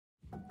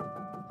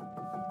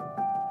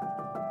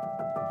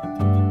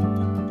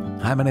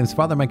Hi, my name is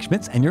Father Mike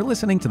Schmitz, and you're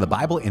listening to the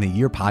Bible in a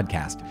Year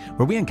podcast,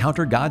 where we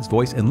encounter God's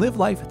voice and live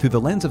life through the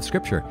lens of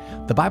Scripture.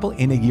 The Bible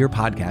in a Year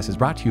podcast is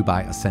brought to you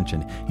by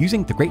Ascension.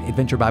 Using the Great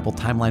Adventure Bible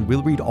timeline,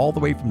 we'll read all the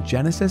way from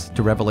Genesis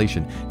to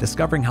Revelation,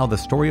 discovering how the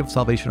story of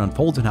salvation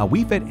unfolds and how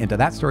we fit into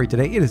that story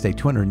today. It is day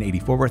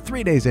 284. We're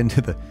 3 days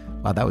into the...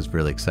 Wow, that was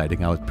really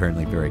exciting. I was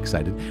apparently very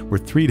excited. We're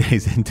 3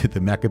 days into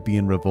the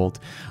Maccabean revolt.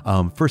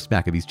 First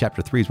Maccabees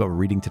chapter 3 is what we're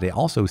reading today.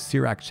 Also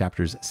Sirach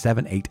chapters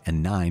 7, 8,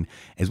 and 9,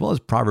 as well as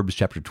Proverbs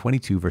chapter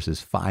 22,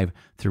 verses 5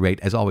 through 8.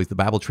 As always, the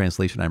Bible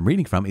translation I'm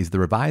reading from is the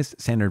Revised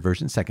Standard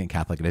Version, Second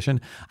Catholic Edition.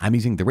 I'm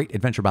using the Great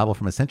Adventure Bible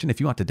from Ascension. If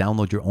you want to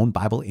download your own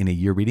Bible in a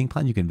Year reading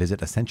plan, you can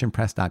visit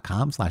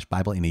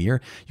ascensionpress.com/Bible in a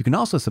Year. You can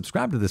also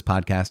subscribe to this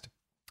podcast,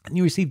 and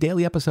you receive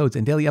daily episodes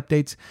and daily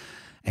updates,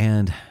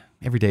 and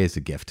every day is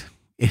a gift.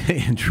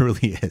 It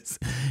truly is.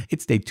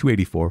 It's day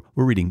 284.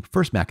 We're reading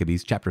 1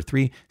 Maccabees chapter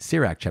 3,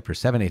 Sirach chapter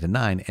 7, 8, and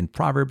 9, and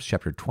Proverbs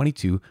chapter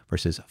 22,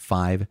 verses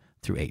 5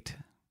 through 8.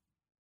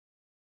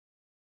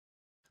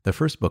 The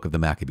first book of the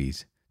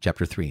Maccabees,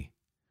 chapter 3.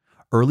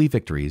 Early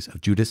victories of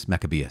Judas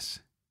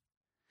Maccabeus.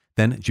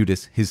 Then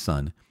Judas, his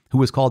son, who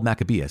was called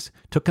Maccabeus,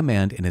 took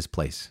command in his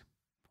place.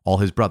 All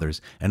his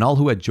brothers and all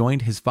who had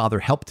joined his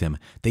father helped him.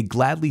 They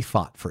gladly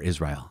fought for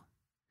Israel.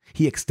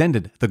 He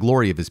extended the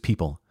glory of his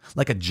people.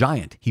 Like a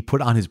giant, he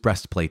put on his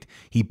breastplate.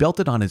 He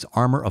belted on his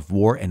armor of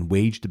war and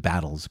waged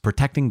battles,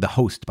 protecting the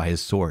host by his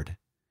sword.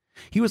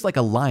 He was like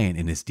a lion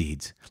in his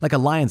deeds, like a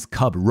lion's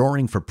cub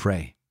roaring for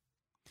prey.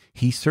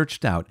 He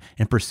searched out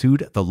and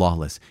pursued the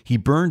lawless. He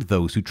burned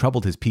those who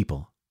troubled his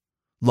people.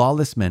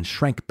 Lawless men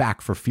shrank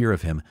back for fear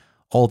of him.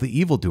 All the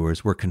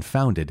evildoers were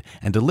confounded,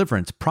 and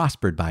deliverance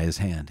prospered by his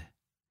hand.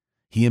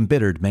 He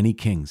embittered many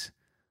kings.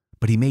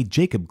 But he made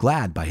Jacob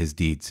glad by his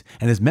deeds,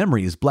 and his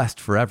memory is blessed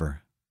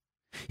forever.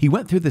 He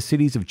went through the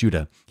cities of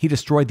Judah. He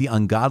destroyed the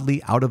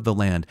ungodly out of the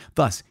land.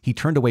 Thus he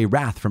turned away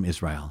wrath from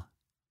Israel.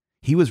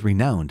 He was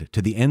renowned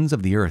to the ends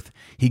of the earth.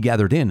 He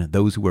gathered in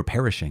those who were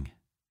perishing.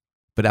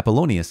 But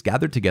Apollonius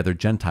gathered together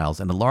Gentiles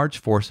and a large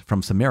force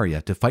from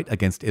Samaria to fight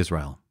against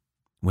Israel.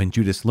 When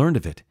Judas learned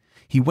of it,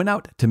 he went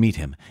out to meet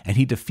him, and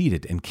he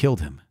defeated and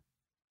killed him.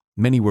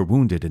 Many were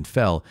wounded and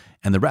fell,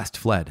 and the rest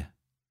fled.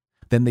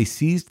 Then they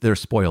seized their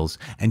spoils,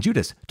 and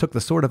Judas took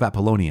the sword of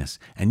Apollonius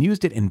and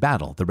used it in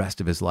battle the rest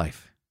of his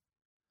life.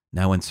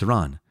 Now when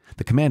Saran,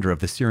 the commander of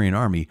the Syrian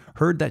army,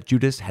 heard that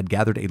Judas had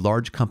gathered a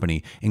large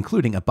company,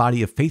 including a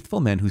body of faithful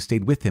men who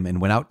stayed with him and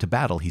went out to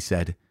battle, he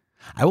said,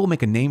 "I will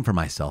make a name for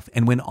myself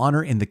and win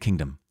honor in the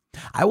kingdom.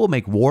 I will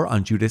make war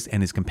on Judas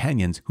and his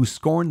companions who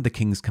scorned the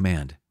king's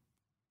command."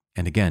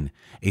 And again,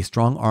 a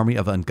strong army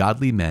of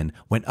ungodly men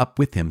went up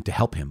with him to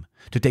help him,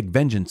 to take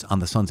vengeance on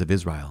the sons of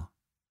Israel.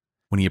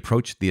 When he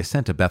approached the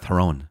ascent of Beth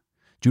Horon,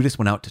 Judas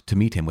went out to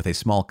meet him with a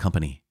small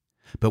company.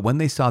 But when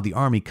they saw the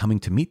army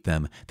coming to meet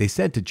them, they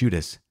said to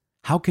Judas,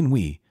 "How can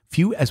we,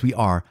 few as we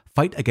are,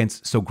 fight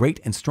against so great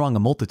and strong a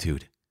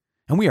multitude?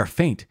 And we are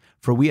faint,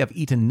 for we have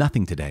eaten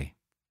nothing today."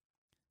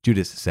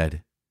 Judas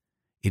said,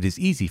 "It is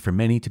easy for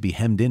many to be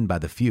hemmed in by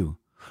the few,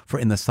 for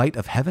in the sight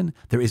of heaven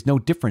there is no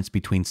difference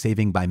between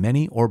saving by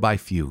many or by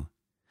few.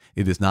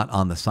 It is not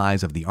on the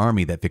size of the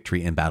army that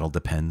victory in battle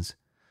depends,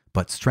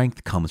 but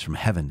strength comes from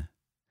heaven.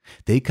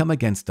 They come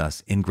against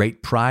us in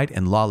great pride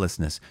and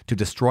lawlessness to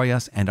destroy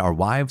us and our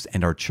wives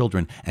and our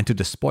children and to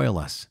despoil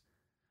us.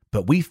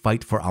 But we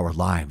fight for our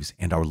lives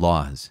and our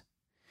laws.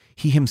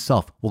 He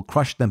himself will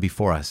crush them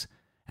before us.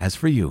 As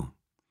for you,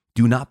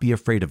 do not be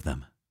afraid of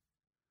them."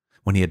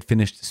 When he had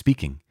finished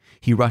speaking,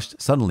 he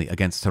rushed suddenly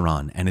against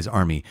Saran and his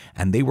army,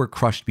 and they were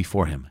crushed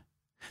before him.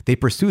 They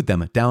pursued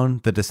them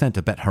down the descent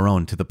of Beth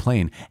Horon to the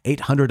plain.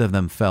 800 of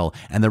them fell,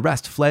 and the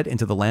rest fled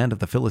into the land of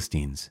the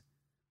Philistines.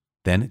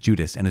 Then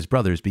Judas and his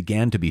brothers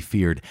began to be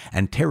feared,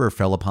 and terror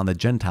fell upon the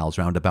Gentiles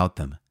round about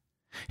them.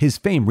 His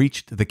fame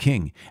reached the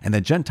king, and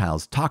the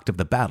Gentiles talked of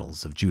the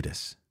battles of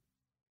Judas.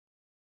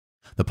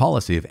 The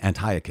policy of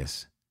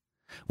Antiochus.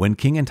 When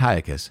King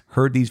Antiochus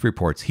heard these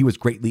reports, he was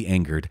greatly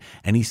angered,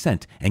 and he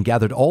sent and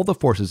gathered all the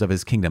forces of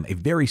his kingdom, a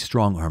very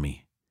strong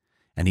army.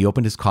 And he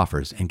opened his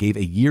coffers and gave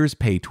a year's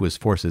pay to his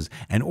forces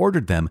and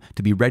ordered them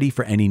to be ready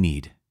for any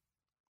need.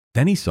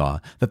 Then he saw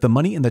that the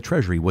money in the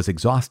treasury was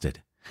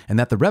exhausted, and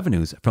that the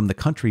revenues from the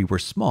country were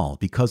small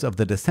because of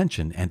the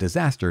dissension and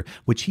disaster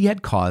which he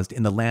had caused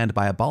in the land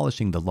by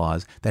abolishing the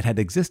laws that had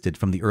existed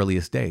from the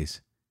earliest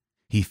days.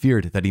 He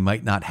feared that he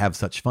might not have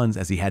such funds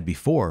as he had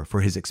before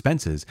for his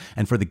expenses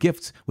and for the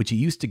gifts which he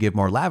used to give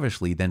more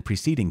lavishly than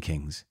preceding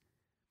kings.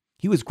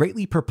 He was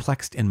greatly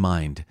perplexed in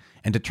mind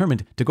and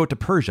determined to go to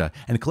Persia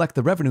and collect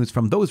the revenues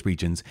from those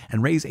regions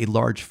and raise a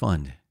large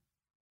fund.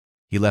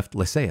 He left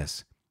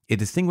Lysias, a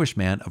distinguished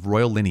man of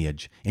royal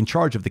lineage, in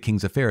charge of the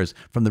king's affairs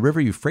from the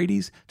river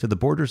Euphrates to the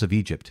borders of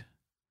Egypt.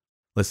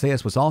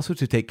 Lysias was also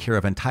to take care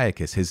of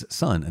Antiochus, his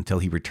son, until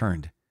he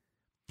returned.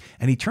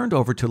 And he turned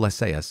over to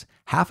Lysias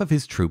half of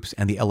his troops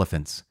and the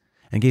elephants,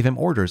 and gave him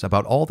orders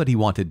about all that he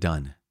wanted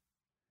done.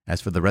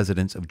 As for the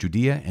residents of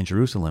Judea and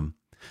Jerusalem,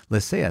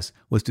 Lysias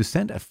was to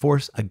send a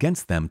force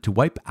against them to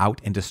wipe out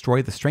and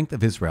destroy the strength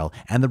of Israel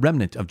and the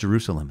remnant of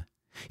Jerusalem.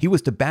 He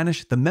was to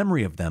banish the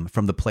memory of them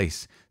from the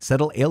place,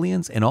 settle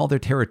aliens in all their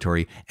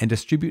territory, and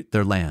distribute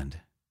their land.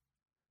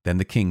 Then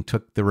the king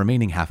took the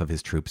remaining half of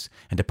his troops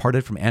and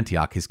departed from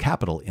Antioch, his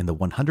capital, in the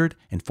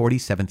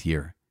 147th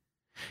year.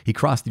 He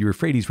crossed the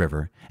Euphrates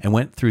River and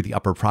went through the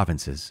upper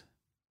provinces.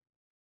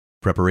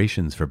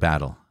 Preparations for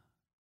battle.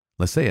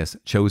 Lysias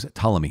chose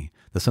Ptolemy,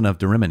 the son of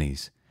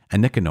Dorymenes,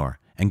 and Nicanor,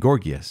 and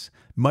Gorgias,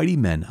 mighty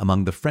men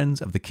among the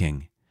friends of the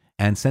king,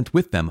 and sent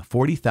with them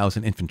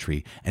 40,000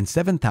 infantry and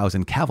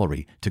 7,000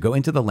 cavalry to go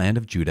into the land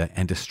of Judah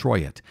and destroy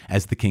it,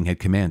 as the king had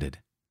commanded.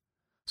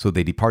 So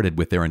they departed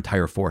with their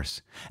entire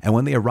force, and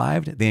when they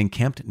arrived, they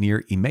encamped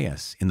near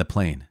Emmaus in the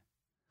plain.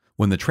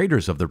 When the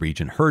traders of the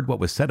region heard what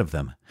was said of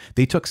them,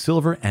 they took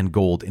silver and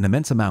gold in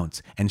immense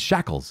amounts and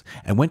shackles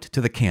and went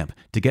to the camp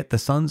to get the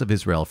sons of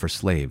Israel for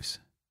slaves.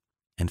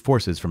 And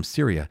forces from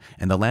Syria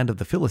and the land of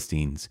the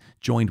Philistines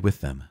joined with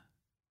them.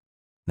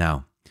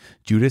 Now,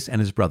 Judas and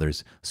his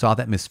brothers saw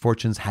that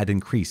misfortunes had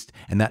increased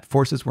and that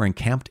forces were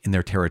encamped in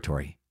their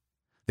territory.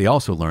 They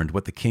also learned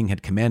what the king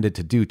had commanded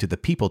to do to the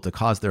people to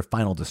cause their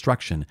final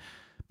destruction,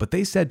 but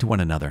they said to one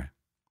another,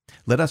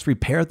 "Let us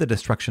repair the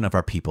destruction of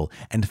our people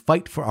and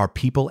fight for our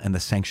people and the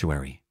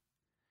sanctuary."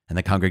 And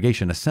the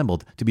congregation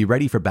assembled to be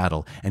ready for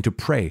battle and to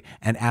pray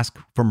and ask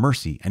for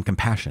mercy and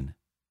compassion.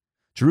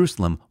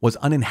 Jerusalem was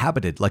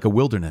uninhabited like a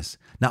wilderness.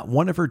 Not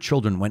one of her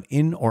children went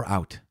in or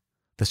out.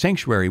 The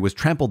sanctuary was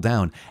trampled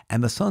down,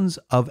 and the sons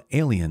of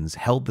aliens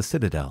held the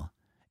citadel.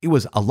 It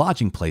was a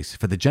lodging place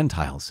for the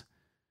Gentiles.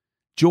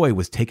 Joy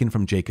was taken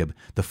from Jacob.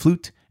 The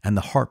flute and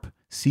the harp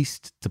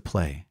ceased to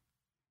play.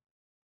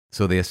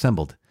 So they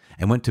assembled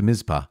and went to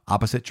Mizpah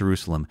opposite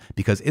Jerusalem,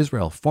 because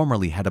Israel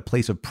formerly had a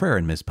place of prayer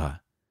in Mizpah.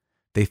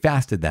 They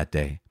fasted that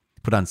day,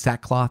 put on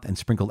sackcloth and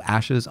sprinkled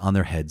ashes on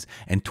their heads,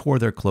 and tore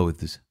their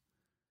clothes.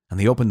 And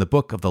they opened the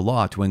book of the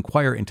law to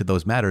inquire into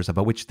those matters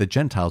about which the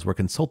Gentiles were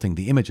consulting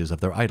the images of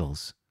their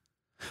idols.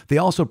 They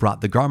also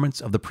brought the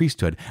garments of the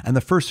priesthood and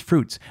the first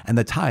fruits and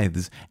the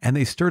tithes, and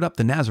they stirred up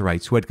the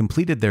Nazarites who had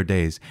completed their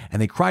days, and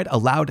they cried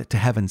aloud to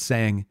heaven,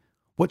 saying,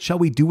 "What shall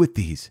we do with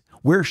these?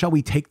 Where shall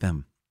we take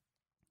them?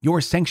 Your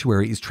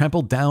sanctuary is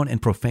trampled down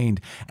and profaned,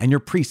 and your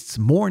priests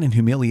mourn in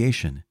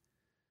humiliation.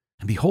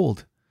 And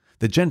behold,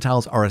 the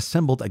Gentiles are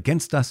assembled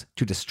against us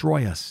to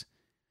destroy us.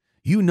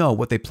 You know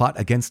what they plot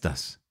against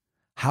us.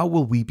 How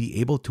will we be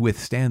able to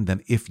withstand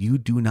them if you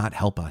do not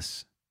help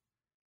us?"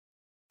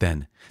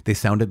 Then they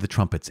sounded the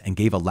trumpets and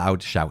gave a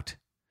loud shout.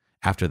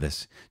 After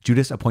this,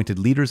 Judas appointed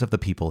leaders of the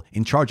people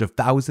in charge of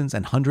thousands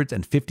and hundreds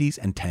and fifties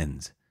and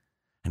tens.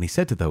 And he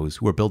said to those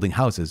who were building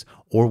houses,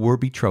 or were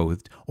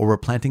betrothed, or were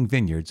planting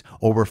vineyards,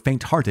 or were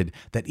faint-hearted,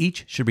 that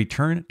each should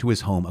return to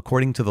his home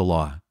according to the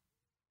law.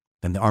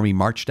 Then the army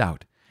marched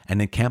out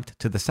and encamped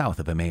to the south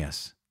of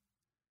Emmaus.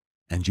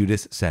 And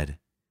Judas said,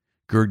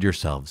 "Gird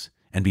yourselves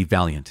and be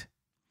valiant.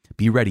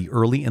 Be ready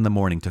early in the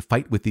morning to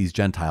fight with these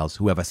Gentiles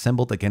who have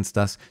assembled against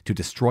us to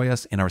destroy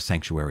us in our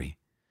sanctuary.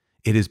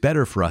 It is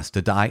better for us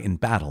to die in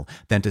battle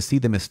than to see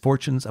the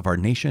misfortunes of our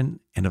nation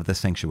and of the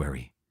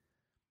sanctuary.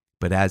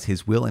 But as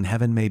his will in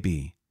heaven may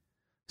be,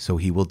 so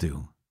he will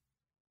do."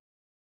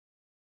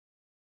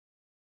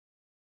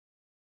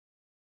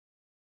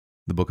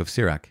 The Book of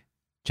Sirach,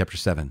 Chapter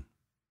 7.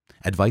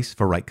 Advice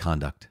for Right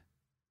Conduct.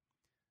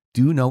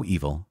 Do no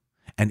evil,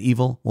 and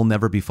evil will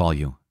never befall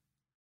you.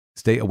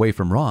 Stay away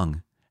from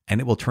wrong, and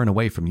it will turn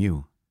away from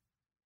you.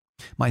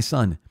 My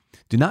son,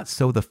 do not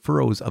sow the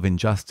furrows of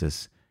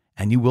injustice,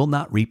 and you will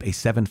not reap a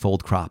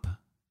sevenfold crop.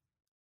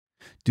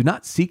 Do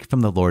not seek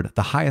from the Lord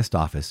the highest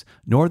office,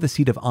 nor the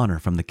seat of honor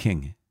from the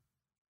king.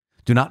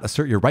 Do not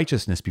assert your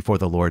righteousness before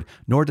the Lord,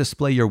 nor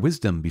display your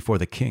wisdom before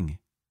the king.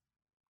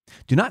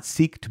 Do not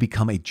seek to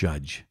become a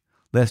judge,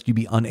 lest you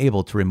be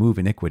unable to remove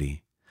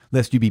iniquity,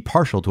 lest you be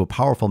partial to a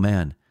powerful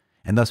man,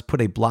 and thus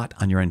put a blot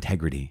on your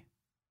integrity.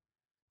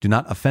 Do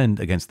not offend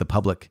against the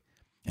public,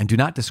 and do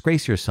not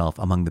disgrace yourself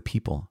among the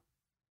people.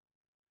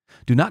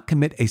 Do not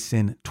commit a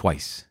sin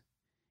twice.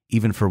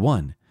 Even for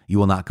one, you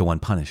will not go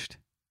unpunished.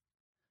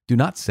 Do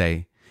not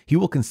say, "He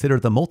will consider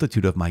the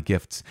multitude of my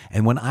gifts,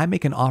 and when I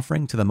make an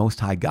offering to the Most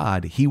High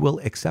God, he will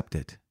accept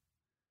it."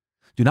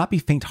 Do not be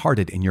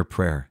faint-hearted in your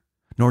prayer,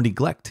 nor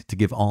neglect to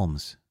give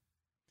alms.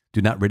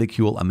 Do not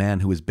ridicule a man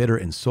who is bitter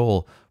in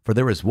soul, for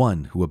there is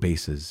one who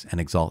abases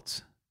and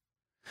exalts.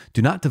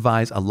 Do not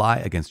devise a lie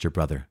against your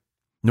brother,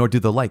 nor do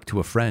the like to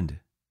a friend.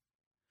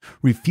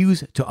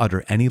 Refuse to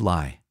utter any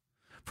lie,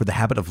 for the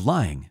habit of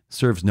lying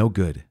serves no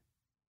good.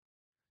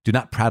 Do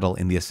not prattle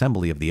in the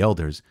assembly of the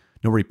elders,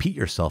 nor repeat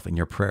yourself in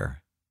your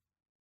prayer.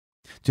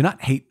 Do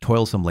not hate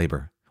toilsome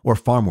labor or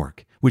farm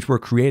work, which were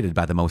created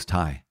by the Most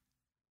High.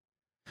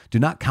 Do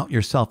not count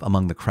yourself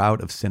among the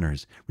crowd of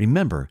sinners.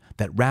 Remember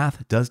that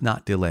wrath does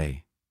not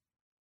delay.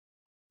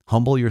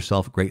 Humble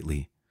yourself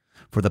greatly,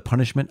 for the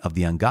punishment of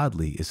the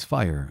ungodly is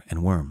fire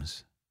and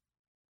worms.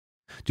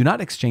 Do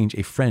not exchange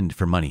a friend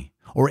for money,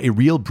 or a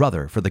real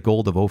brother for the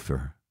gold of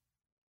Ophir.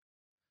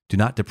 Do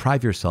not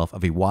deprive yourself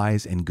of a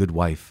wise and good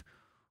wife,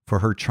 for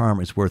her charm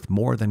is worth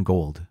more than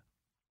gold.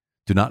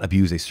 Do not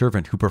abuse a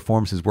servant who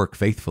performs his work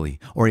faithfully,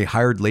 or a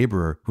hired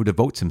laborer who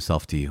devotes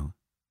himself to you.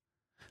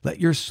 Let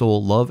your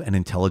soul love an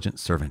intelligent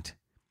servant.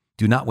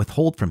 Do not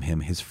withhold from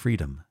him his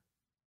freedom.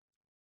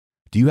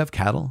 Do you have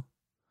cattle?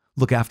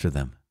 Look after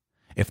them.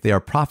 If they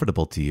are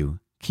profitable to you,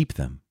 keep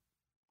them.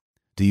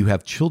 Do you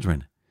have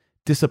children?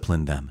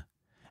 Discipline them,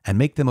 and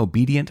make them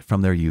obedient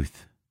from their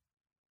youth.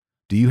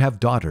 Do you have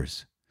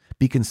daughters?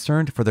 Be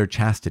concerned for their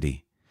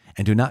chastity,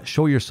 and do not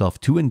show yourself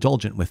too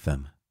indulgent with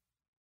them.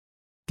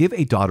 Give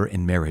a daughter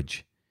in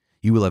marriage.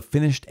 You will have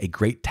finished a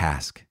great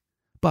task,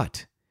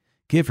 but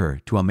give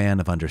her to a man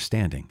of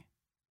understanding.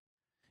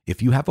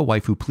 If you have a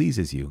wife who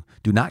pleases you,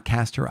 do not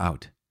cast her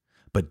out,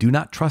 but do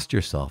not trust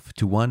yourself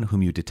to one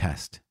whom you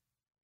detest.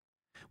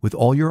 With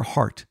all your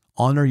heart,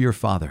 honor your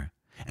father,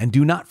 and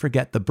do not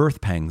forget the birth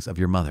pangs of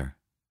your mother.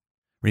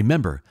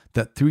 Remember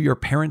that through your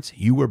parents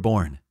you were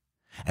born,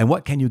 and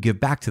what can you give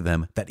back to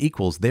them that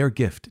equals their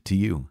gift to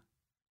you?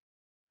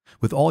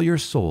 With all your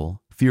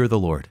soul, fear the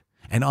Lord,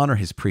 and honor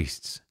his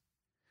priests.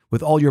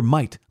 With all your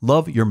might,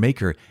 love your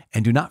Maker,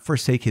 and do not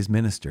forsake his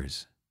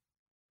ministers.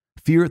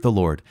 Fear the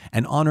Lord,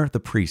 and honor the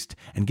priest,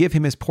 and give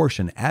him his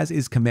portion as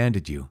is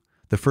commanded you,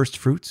 the first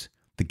fruits,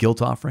 the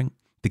guilt offering,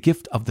 the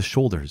gift of the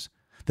shoulders,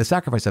 the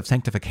sacrifice of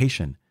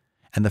sanctification,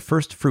 and the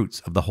first fruits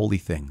of the holy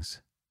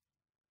things.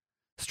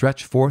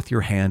 Stretch forth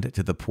your hand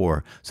to the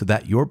poor, so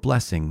that your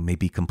blessing may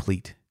be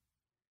complete.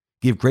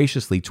 Give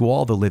graciously to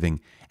all the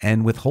living,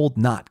 and withhold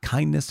not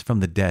kindness from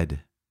the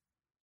dead.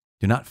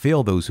 Do not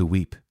fail those who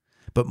weep,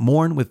 but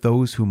mourn with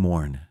those who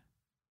mourn.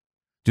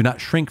 Do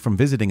not shrink from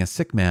visiting a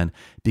sick man,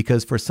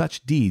 because for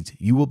such deeds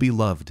you will be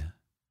loved.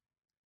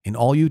 In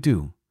all you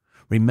do,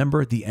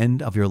 remember the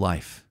end of your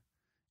life,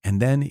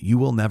 and then you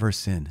will never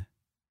sin.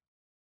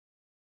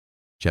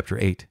 Chapter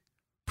 8.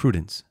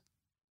 Prudence.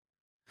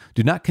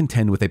 Do not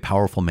contend with a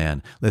powerful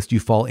man, lest you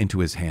fall into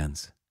his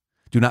hands.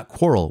 Do not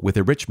quarrel with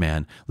a rich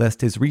man,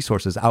 lest his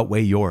resources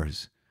outweigh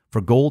yours.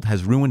 For gold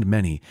has ruined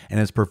many, and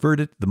has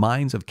perverted the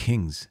minds of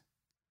kings.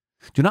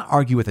 Do not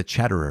argue with a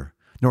chatterer,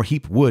 nor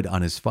heap wood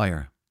on his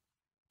fire.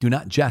 Do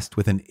not jest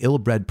with an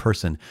ill-bred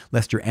person,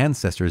 lest your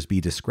ancestors be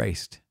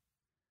disgraced.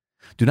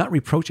 Do not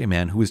reproach a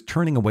man who is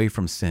turning away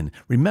from sin.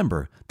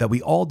 Remember that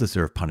we all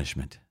deserve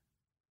punishment.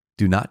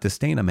 Do not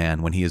disdain a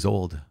man when he is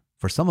old,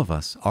 for some of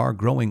us are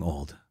growing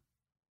old.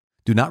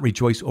 Do not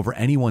rejoice over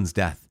anyone's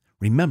death.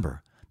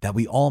 Remember that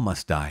we all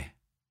must die.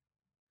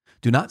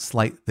 Do not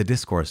slight the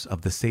discourse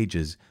of the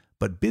sages,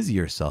 but busy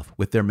yourself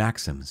with their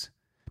maxims,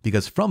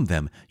 because from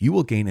them you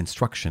will gain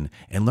instruction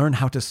and learn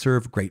how to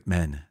serve great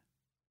men.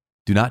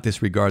 Do not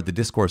disregard the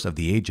discourse of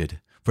the aged,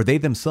 for they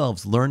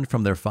themselves learned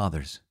from their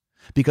fathers,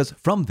 because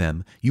from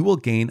them you will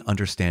gain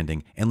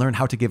understanding and learn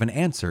how to give an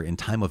answer in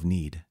time of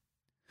need.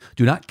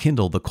 Do not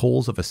kindle the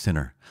coals of a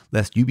sinner,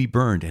 lest you be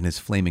burned in his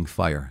flaming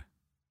fire.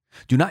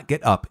 Do not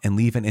get up and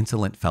leave an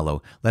insolent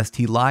fellow, lest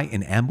he lie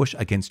in ambush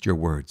against your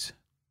words.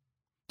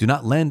 Do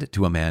not lend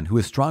to a man who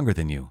is stronger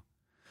than you,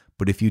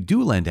 but if you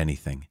do lend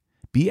anything,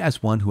 be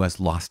as one who has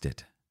lost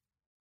it.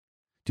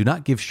 Do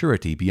not give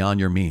surety beyond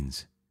your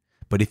means,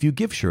 but if you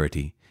give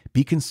surety,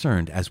 be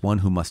concerned as one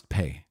who must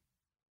pay.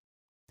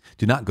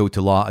 Do not go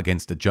to law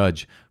against a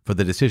judge, for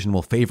the decision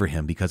will favor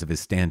him because of his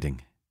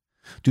standing.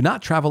 Do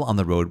not travel on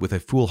the road with a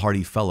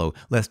foolhardy fellow,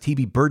 lest he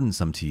be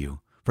burdensome to you,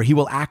 for he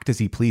will act as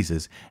he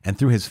pleases, and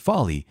through his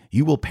folly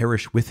you will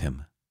perish with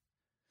him.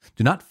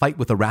 Do not fight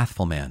with a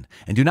wrathful man,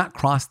 and do not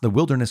cross the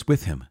wilderness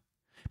with him,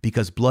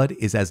 because blood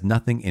is as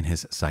nothing in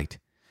his sight,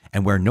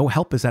 and where no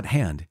help is at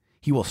hand,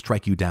 he will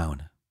strike you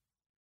down.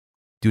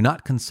 Do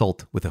not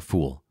consult with a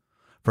fool,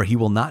 for he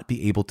will not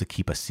be able to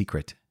keep a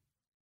secret.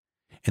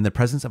 In the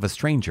presence of a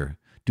stranger,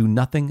 do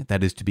nothing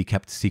that is to be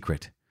kept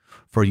secret,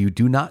 for you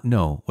do not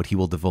know what he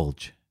will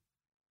divulge.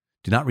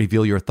 Do not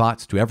reveal your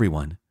thoughts to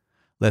everyone,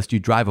 lest you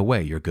drive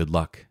away your good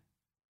luck.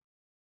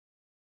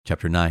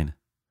 Chapter 9.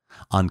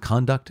 On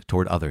conduct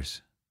toward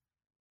others.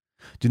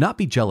 Do not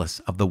be jealous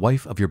of the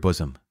wife of your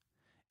bosom,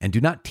 and do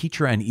not teach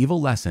her an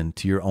evil lesson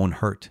to your own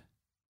hurt.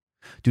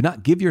 Do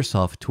not give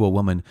yourself to a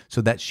woman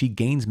so that she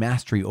gains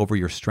mastery over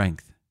your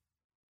strength.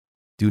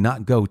 Do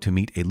not go to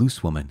meet a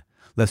loose woman,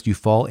 lest you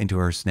fall into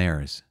her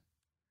snares.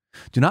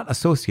 Do not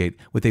associate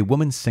with a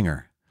woman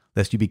singer,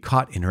 lest you be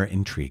caught in her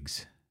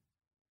intrigues.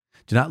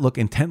 Do not look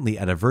intently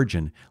at a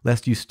virgin,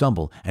 lest you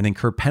stumble and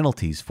incur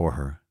penalties for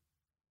her.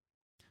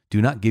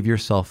 Do not give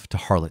yourself to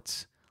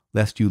harlots,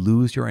 lest you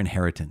lose your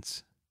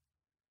inheritance.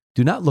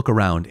 Do not look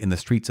around in the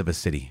streets of a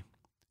city,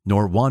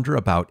 nor wander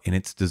about in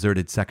its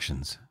deserted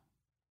sections.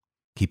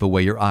 Keep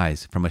away your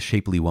eyes from a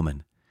shapely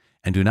woman,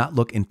 and do not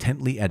look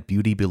intently at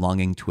beauty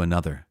belonging to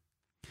another.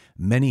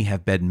 Many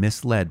have been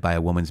misled by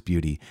a woman's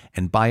beauty,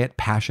 and by it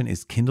passion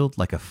is kindled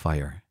like a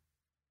fire.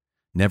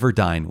 Never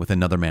dine with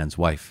another man's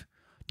wife,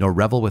 nor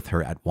revel with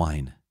her at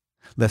wine,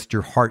 lest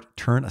your heart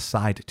turn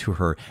aside to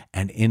her,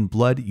 and in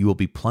blood you will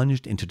be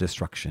plunged into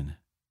destruction.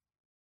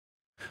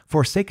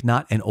 Forsake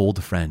not an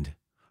old friend,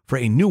 for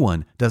a new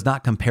one does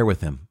not compare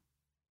with him.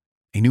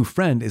 A new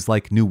friend is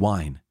like new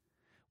wine.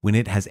 When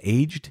it has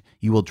aged,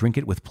 you will drink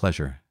it with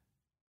pleasure.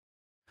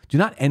 Do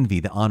not envy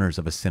the honors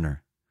of a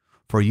sinner,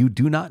 for you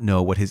do not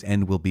know what his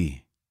end will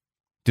be.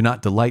 Do Do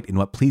not delight in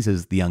what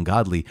pleases the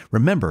ungodly.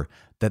 Remember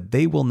that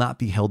they will not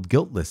be held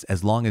guiltless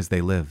as long as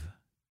they live.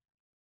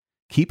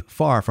 Keep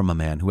far from a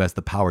man who has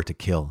the power to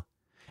kill,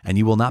 and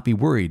you will not be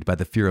worried by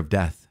the fear of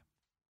death.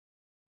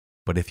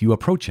 But if you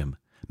approach him,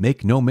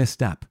 make no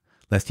misstep,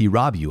 lest he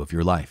rob you of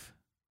your life.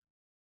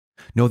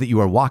 Know that you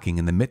are walking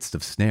in the midst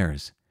of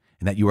snares,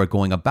 and that you are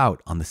going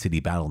about on the city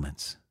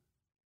battlements.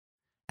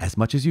 As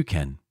much as you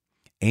can,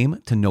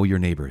 aim to know your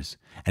neighbors,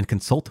 and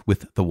consult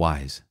with the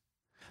wise.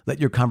 Let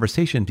your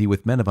conversation be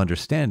with men of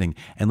understanding,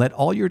 and let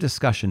all your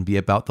discussion be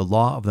about the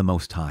law of the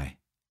Most High.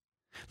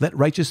 Let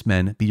righteous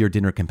men be your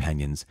dinner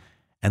companions,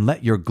 and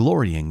let your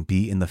glorying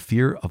be in the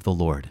fear of the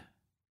Lord.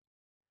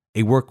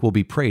 A work will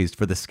be praised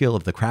for the skill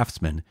of the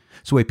craftsman,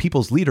 so a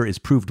people's leader is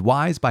proved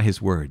wise by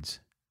his words.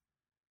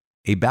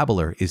 A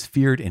babbler is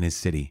feared in his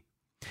city,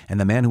 and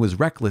the man who is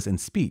reckless in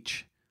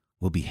speech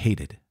will be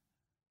hated.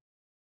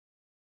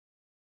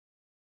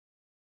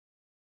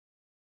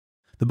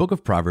 The book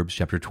of Proverbs,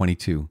 chapter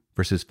 22,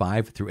 verses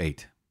 5 through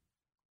 8.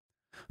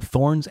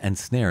 Thorns and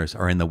snares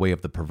are in the way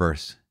of the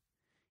perverse.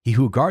 He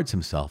who guards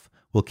himself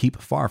will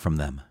keep far from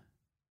them.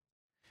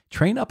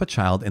 Train up a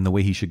child in the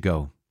way he should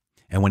go,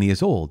 and when he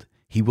is old,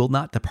 he will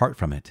not depart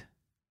from it.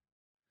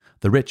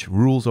 The rich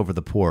rules over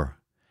the poor,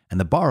 and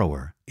the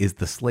borrower is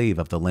the slave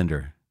of the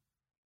lender.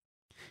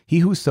 He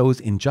who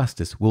sows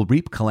injustice will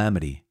reap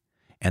calamity,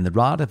 and the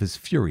rod of his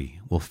fury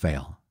will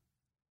fail.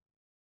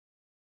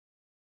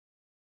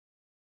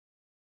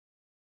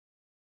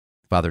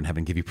 Father in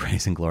heaven, give you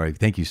praise and glory.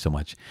 Thank you so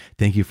much.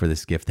 Thank you for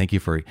this gift. Thank you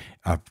for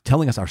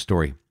telling us our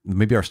story,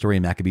 maybe our story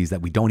in Maccabees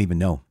that we don't even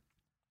know.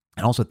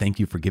 And also thank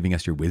you for giving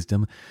us your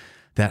wisdom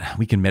that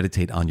we can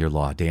meditate on your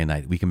law day and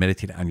night. We can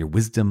meditate on your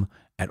wisdom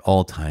at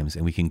all times,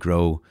 and we can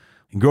grow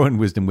in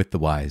wisdom with the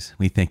wise.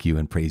 We thank you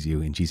and praise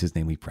you. In Jesus'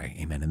 name we pray.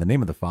 Amen. In the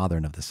name of the Father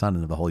and of the Son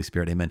and of the Holy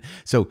Spirit. Amen.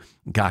 So,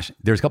 gosh,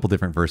 there's a couple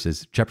different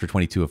verses. Chapter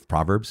 22 of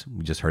Proverbs,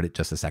 we just heard it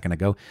just a second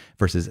ago.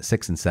 Verses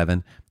 6 and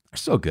 7 are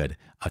so good.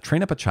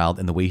 Train up a child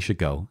in the way he should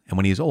go, and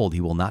when he is old,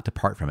 he will not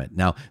depart from it.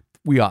 Now,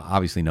 we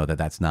obviously know that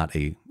that's not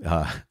a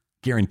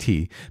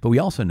guarantee, but we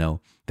also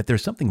know that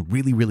there's something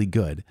really, really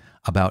good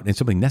about, and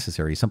something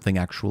necessary, something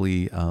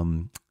actually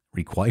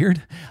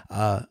required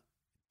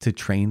to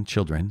train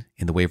children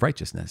in the way of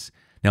righteousness.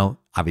 Now,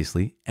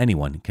 obviously,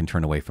 anyone can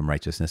turn away from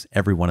righteousness.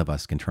 Every one of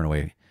us can turn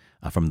away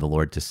from the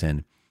Lord to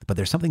sin. But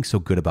there's something so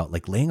good about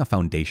like laying a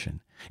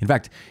foundation. In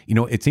fact,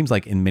 it seems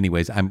like in many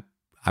ways, I'm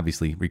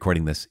obviously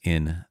recording this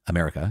in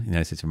America,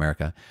 United States of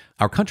America,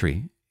 our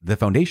country, the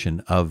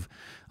foundation of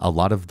a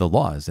lot of the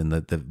laws and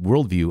the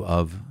worldview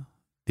of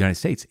the United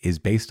States is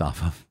based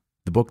off of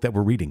the book that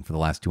we're reading for the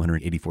last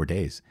 284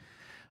 days.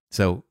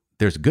 So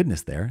there's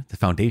goodness there, the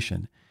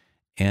foundation.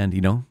 And,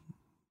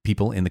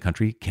 people in the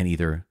country can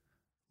either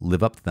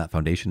live up to that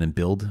foundation and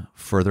build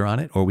further on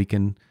it, or we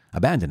can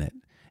abandon it.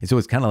 And so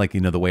it's kind of like,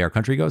 the way our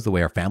country goes, the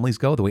way our families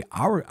go, the way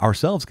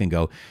ourselves can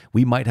go.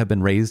 We might have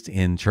been raised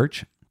in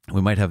church. We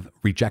might have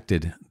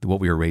rejected what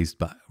we were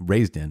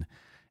raised in.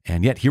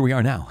 And yet here we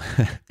are now.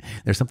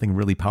 There's something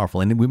really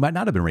powerful. And we might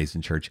not have been raised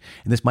in church.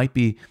 And this might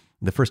be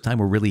the first time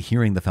we're really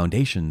hearing the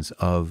foundations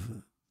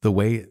of the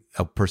way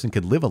a person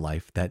could live a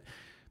life that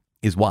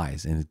is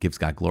wise and it gives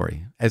God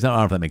glory. I don't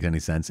know if that makes any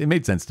sense. It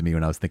made sense to me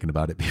when I was thinking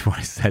about it before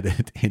I said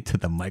it into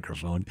the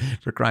microphone,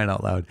 for crying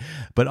out loud.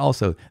 But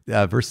also,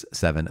 verse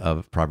 7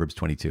 of Proverbs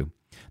 22,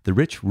 the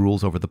rich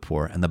rules over the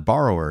poor, and the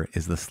borrower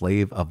is the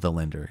slave of the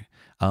lender.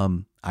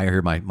 I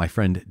heard my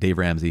friend Dave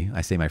Ramsey.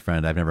 I say my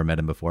friend, I've never met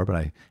him before, but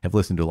I have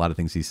listened to a lot of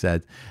things he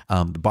said.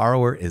 The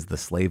borrower is the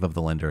slave of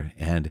the lender.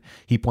 And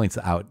he points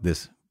out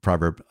this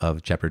proverb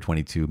of chapter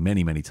 22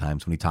 many, many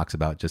times when he talks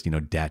about just,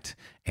 debt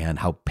and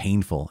how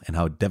painful and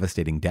how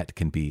devastating debt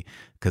can be,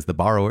 because the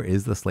borrower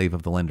is the slave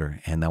of the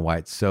lender. And that's why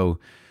it's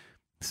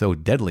so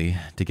deadly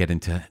to get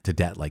into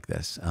debt like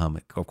this.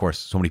 Of course,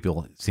 so many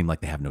people seem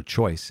like they have no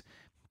choice.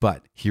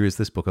 But here is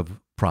this book of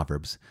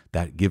Proverbs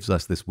that gives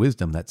us this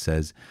wisdom that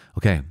says,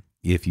 okay,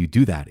 if you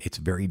do that, it's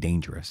very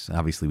dangerous.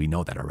 Obviously, we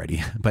know that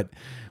already, but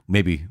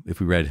maybe if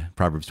we read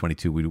Proverbs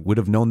 22, we would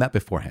have known that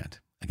beforehand.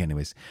 Again,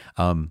 anyways,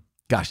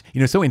 gosh,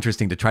 so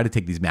interesting to try to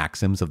take these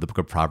maxims of the book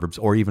of Proverbs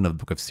or even of the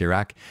book of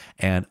Sirach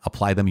and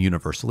apply them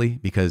universally,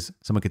 because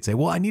someone could say,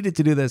 well, I needed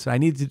to do this, or I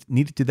needed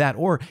to do that,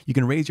 or you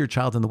can raise your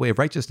child in the way of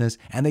righteousness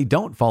and they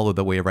don't follow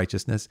the way of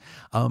righteousness.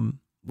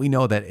 We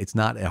know that it's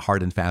not a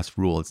hard and fast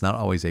rule. It's not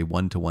always a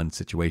one-to-one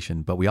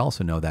situation, but we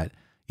also know that,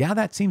 yeah,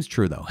 that seems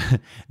true though.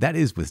 That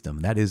is wisdom.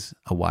 That is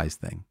a wise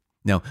thing.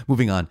 Now,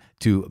 moving on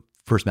to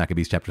 1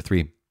 Maccabees chapter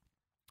 3,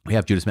 we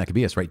have Judas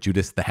Maccabeus, right?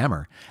 Judas the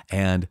Hammer.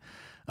 And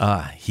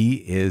he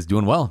is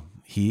doing well.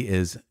 He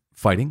is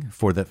fighting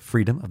for the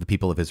freedom of the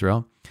people of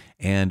Israel.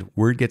 And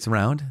word gets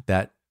around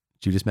that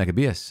Judas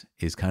Maccabeus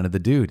is kind of the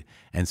dude.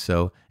 And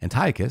so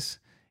Antiochus,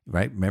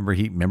 right?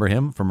 Remember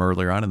him from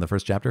earlier on in the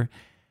first chapter?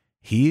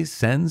 He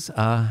sends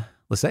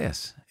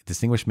Lysias, a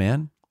distinguished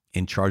man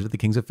in charge of the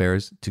king's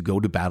affairs, to go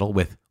to battle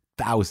with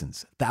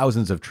thousands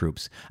of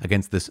troops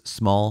against this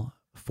small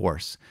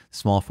force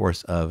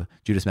of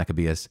Judas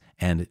Maccabeus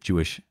and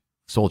Jewish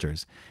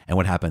soldiers. And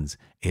what happens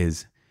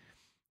is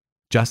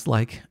Just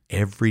like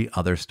every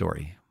other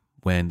story,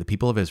 when the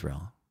people of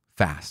Israel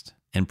fast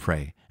and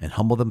pray and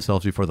humble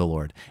themselves before the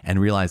Lord and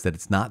realize that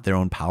it's not their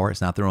own power,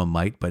 it's not their own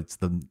might, but it's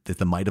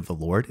the might of the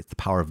Lord, it's the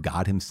power of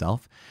God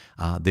himself,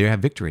 they have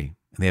victory.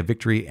 And they have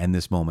victory in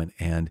this moment,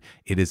 and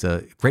it is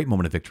a great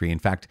moment of victory. In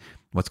fact,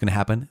 what's going to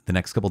happen the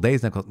next couple of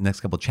days,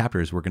 next couple of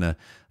chapters, we're going to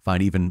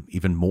find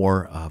even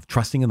more of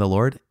trusting in the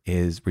Lord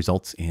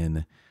results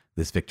in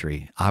this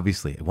victory.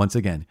 Obviously, once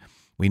again,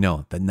 we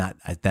know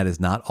that is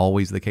not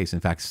always the case.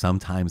 In fact,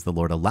 sometimes the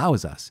Lord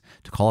allows us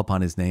to call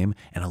upon his name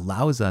and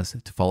allows us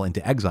to fall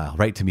into exile,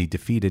 right? To be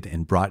defeated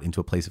and brought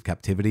into a place of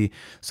captivity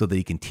so that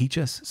he can teach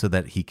us, so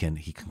that he can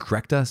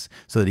correct us,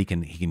 so that he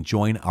can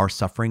join our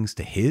sufferings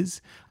to his.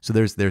 So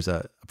there's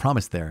a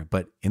promise there.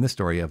 But in the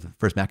story of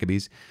First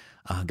Maccabees,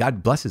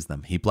 God blesses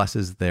them. He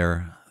blesses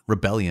their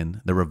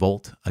rebellion, the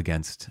revolt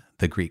against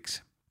the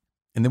Greeks.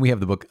 And then we have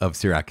the book of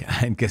Sirach,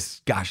 and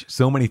gosh,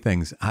 so many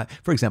things.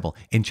 For example,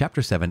 in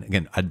chapter 7,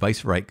 again,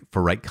 advice for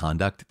right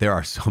conduct. There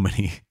are so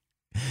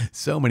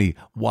many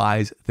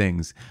wise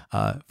things.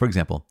 For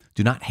example,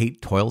 do not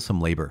hate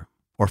toilsome labor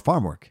or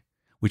farm work,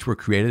 which were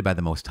created by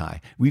the Most High.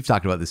 We've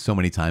talked about this so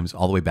many times,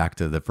 all the way back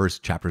to the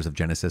first chapters of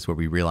Genesis, where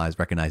we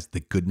recognize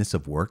the goodness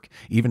of work.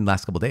 Even the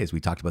last couple of days,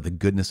 we talked about the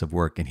goodness of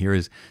work. And here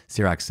is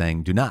Sirach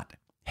saying, do not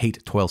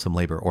hate toilsome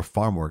labor or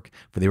farm work,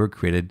 for they were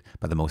created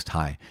by the Most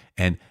High.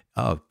 And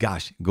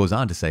it goes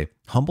on to say,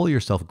 humble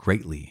yourself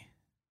greatly.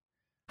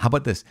 How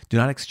about this? Do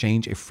not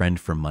exchange a friend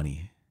for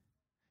money.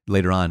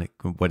 Later on,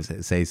 what does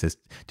it say? It says,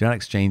 do not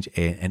exchange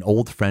an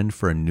old friend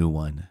for a new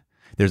one.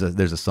 There's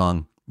a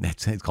song,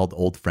 it's called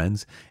Old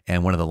Friends.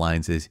 And one of the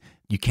lines is,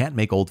 you can't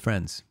make old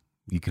friends.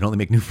 You can only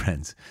make new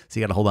friends. So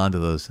you got to hold on to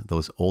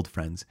those old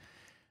friends.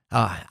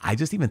 I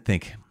just even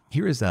think,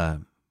 here is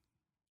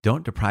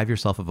don't deprive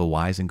yourself of a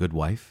wise and good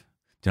wife.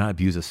 Do not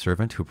abuse a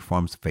servant who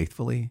performs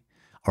faithfully,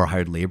 or a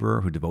hired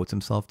laborer who devotes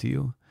himself to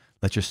you.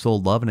 Let your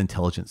soul love an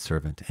intelligent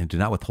servant, and do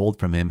not withhold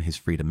from him his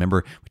freedom.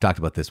 Remember, we talked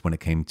about this when it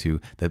came to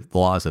the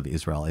laws of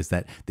Israel, is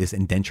that this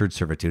indentured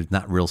servitude is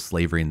not real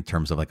slavery in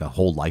terms of like a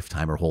whole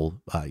lifetime or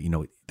whole,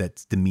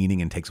 that's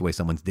demeaning and takes away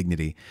someone's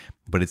dignity.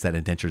 But it's that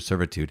indentured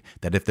servitude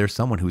that if there's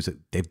someone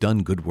they've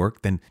done good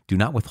work, then do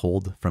not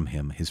withhold from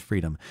him his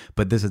freedom.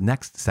 But this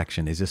next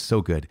section is just so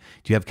good.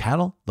 Do you have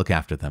cattle? Look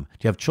after them.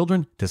 Do you have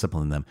children?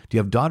 Discipline them. Do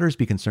you have daughters?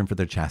 Be concerned for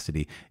their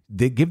chastity.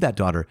 Give that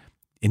daughter.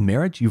 In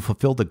marriage, you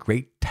fulfilled a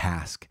great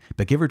task,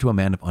 but give her to a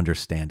man of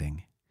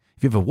understanding.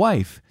 If you have a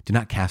wife, do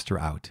not cast her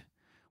out.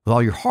 With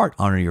all your heart,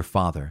 honor your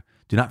father.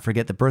 Do not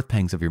forget the birth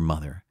pangs of your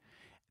mother.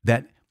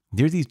 That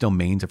there's these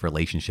domains of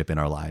relationship in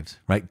our lives,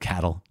 right?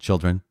 Cattle,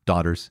 children,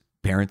 daughters,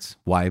 parents,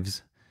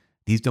 wives,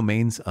 these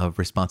domains of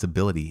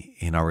responsibility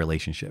in our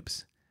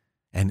relationships.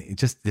 And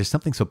there's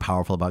something so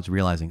powerful about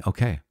realizing,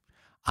 okay,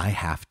 I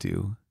have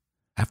to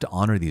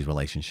honor these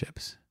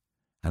relationships,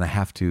 and I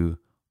have to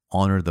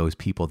honor those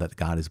people that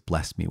God has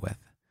blessed me with.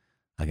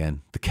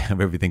 Again,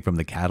 everything from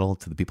the cattle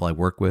to the people I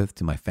work with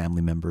to my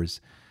family members,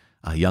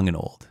 young and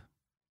old.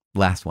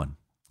 Last one,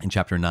 in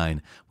chapter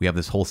 9, we have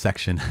this whole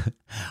section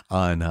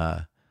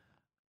on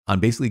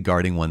basically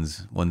guarding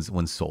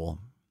one's soul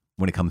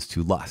when it comes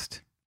to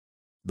lust.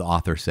 The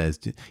author says,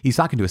 he's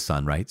talking to his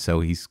son, right? So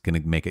he's going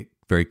to make it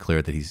very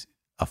clear that he's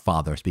a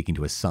father speaking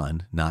to his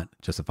son, not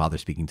just a father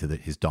speaking to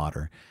his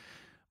daughter.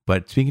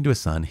 But speaking to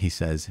his son, he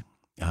says,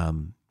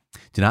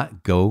 do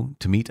not go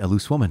to meet a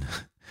loose woman.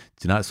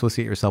 Do not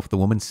associate yourself with a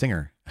woman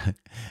singer.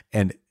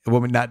 And a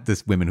woman, not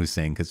this women who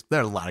sing, because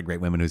there are a lot of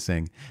great women who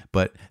sing,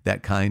 but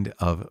that kind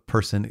of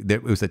person.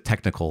 It was a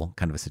technical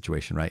kind of a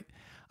situation, right?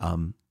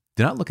 Do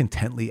not look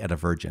intently at a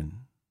virgin.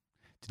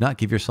 Do not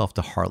give yourself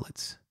to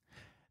harlots.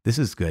 This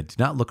is good. Do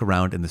not look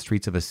around in the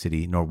streets of a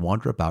city, nor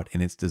wander about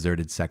in its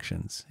deserted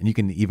sections. And you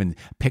can even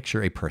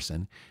picture a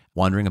person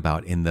wandering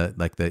about in I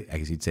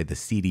guess you'd say, the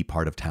seedy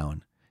part of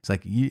town. It's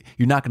like you're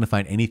not going to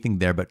find anything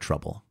there but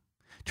trouble.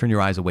 Turn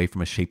your eyes away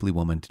from a shapely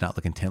woman. Do not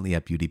look intently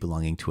at beauty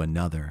belonging to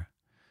another.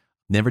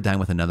 Never dine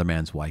with another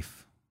man's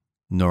wife,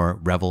 nor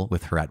revel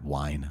with her at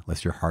wine,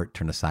 lest your heart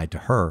turn aside to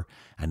her,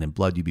 and in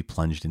blood you be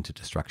plunged into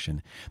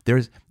destruction.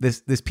 There's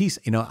this piece,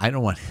 I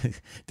don't want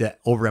to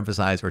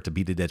overemphasize or to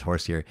beat a dead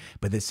horse here,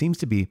 but this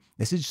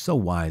is so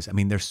wise. I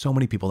mean, there's so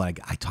many people that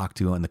I talk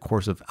to in the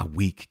course of a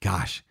week.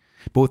 Gosh.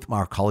 Both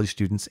our college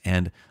students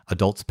and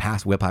adults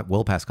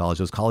will pass college,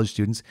 those college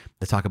students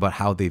that talk about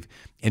how they've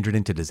entered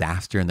into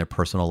disaster in their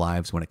personal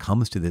lives when it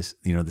comes to this,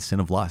 the sin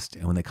of lust,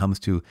 and when it comes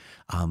to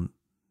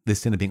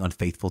this sin of being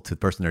unfaithful to the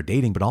person they're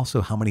dating, but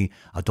also how many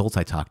adults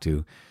I talk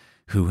to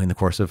who in the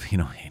course of,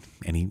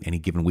 any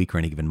given week or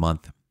any given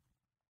month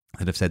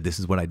that have said, this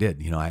is what I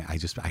did.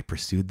 I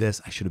pursued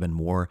this. I should have been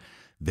more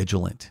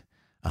vigilant.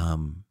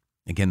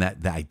 Again,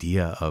 the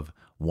idea of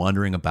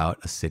wandering about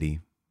a city,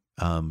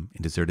 in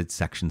deserted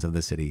sections of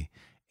the city,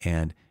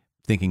 and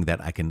thinking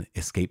that I can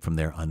escape from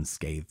there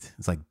unscathed.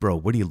 It's like, bro,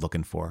 what are you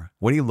looking for?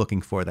 What are you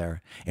looking for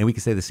there? And we can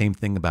say the same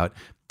thing about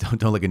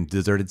don't look in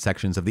deserted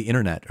sections of the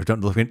internet, or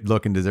don't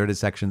look in deserted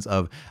sections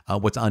of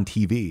what's on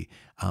TV.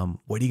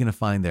 What are you going to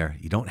find there?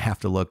 You don't have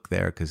to look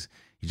there, because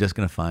you're just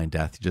going to find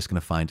death. You're just going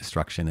to find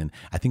destruction. And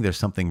I think there's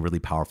something really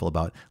powerful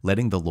about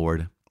letting the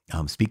Lord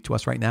speak to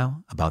us right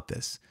now about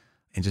this,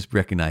 and just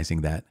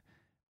recognizing that,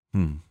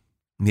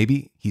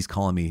 maybe he's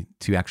calling me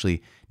to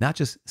actually not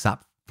just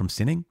stop from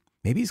sinning.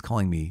 Maybe he's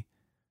calling me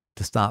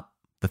to stop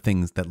the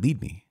things that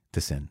lead me to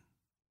sin.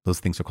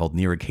 Those things are called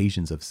near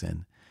occasions of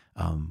sin.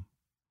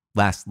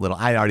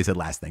 I already said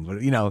last thing, but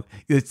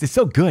it's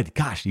so good.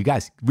 Gosh, you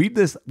guys, read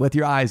this with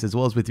your eyes as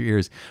well as with your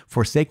ears.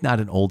 Forsake not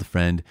an old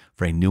friend,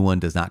 for a new one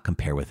does not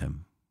compare with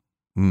him.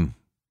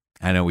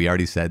 I know we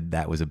already said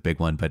that was a big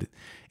one, but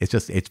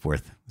it's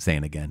worth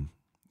saying again.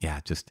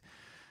 Yeah, just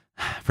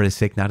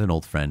forsake not an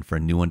old friend, for a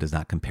new one does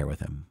not compare with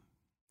him.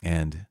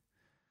 And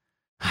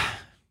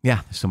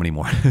yeah, there's so many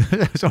more.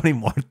 So many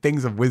more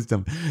things of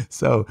wisdom.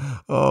 So,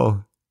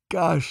 oh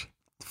gosh,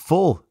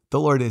 the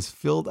Lord has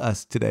filled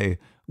us today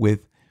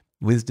with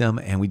wisdom,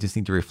 and we just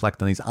need to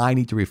reflect on these. I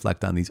need to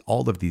reflect on these,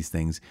 all of these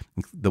things,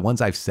 the ones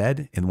I've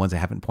said and the ones I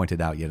haven't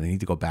pointed out yet. I need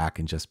to go back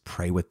and just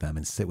pray with them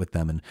and sit with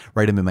them and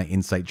write them in my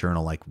insight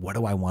journal. Like, what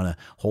do I want to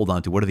hold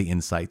on to? What are the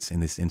insights in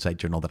this insight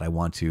journal that I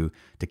want to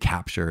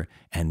capture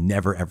and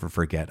never, ever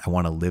forget? I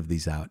want to live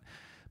these out.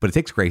 But it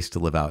takes grace to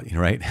live out,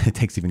 right? It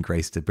takes even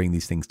grace to bring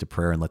these things to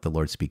prayer and let the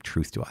Lord speak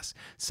truth to us.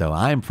 So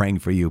I'm praying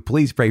for you.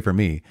 Please pray for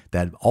me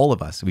that all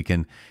of us, we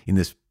can, in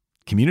this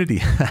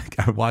community,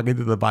 walk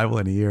into the Bible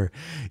in a year,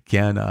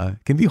 can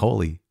be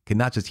holy, can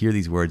not just hear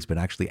these words, but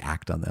actually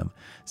act on them.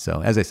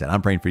 So as I said,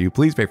 I'm praying for you.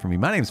 Please pray for me.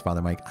 My name is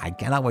Father Mike. I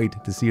cannot wait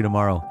to see you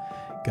tomorrow.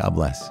 God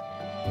bless.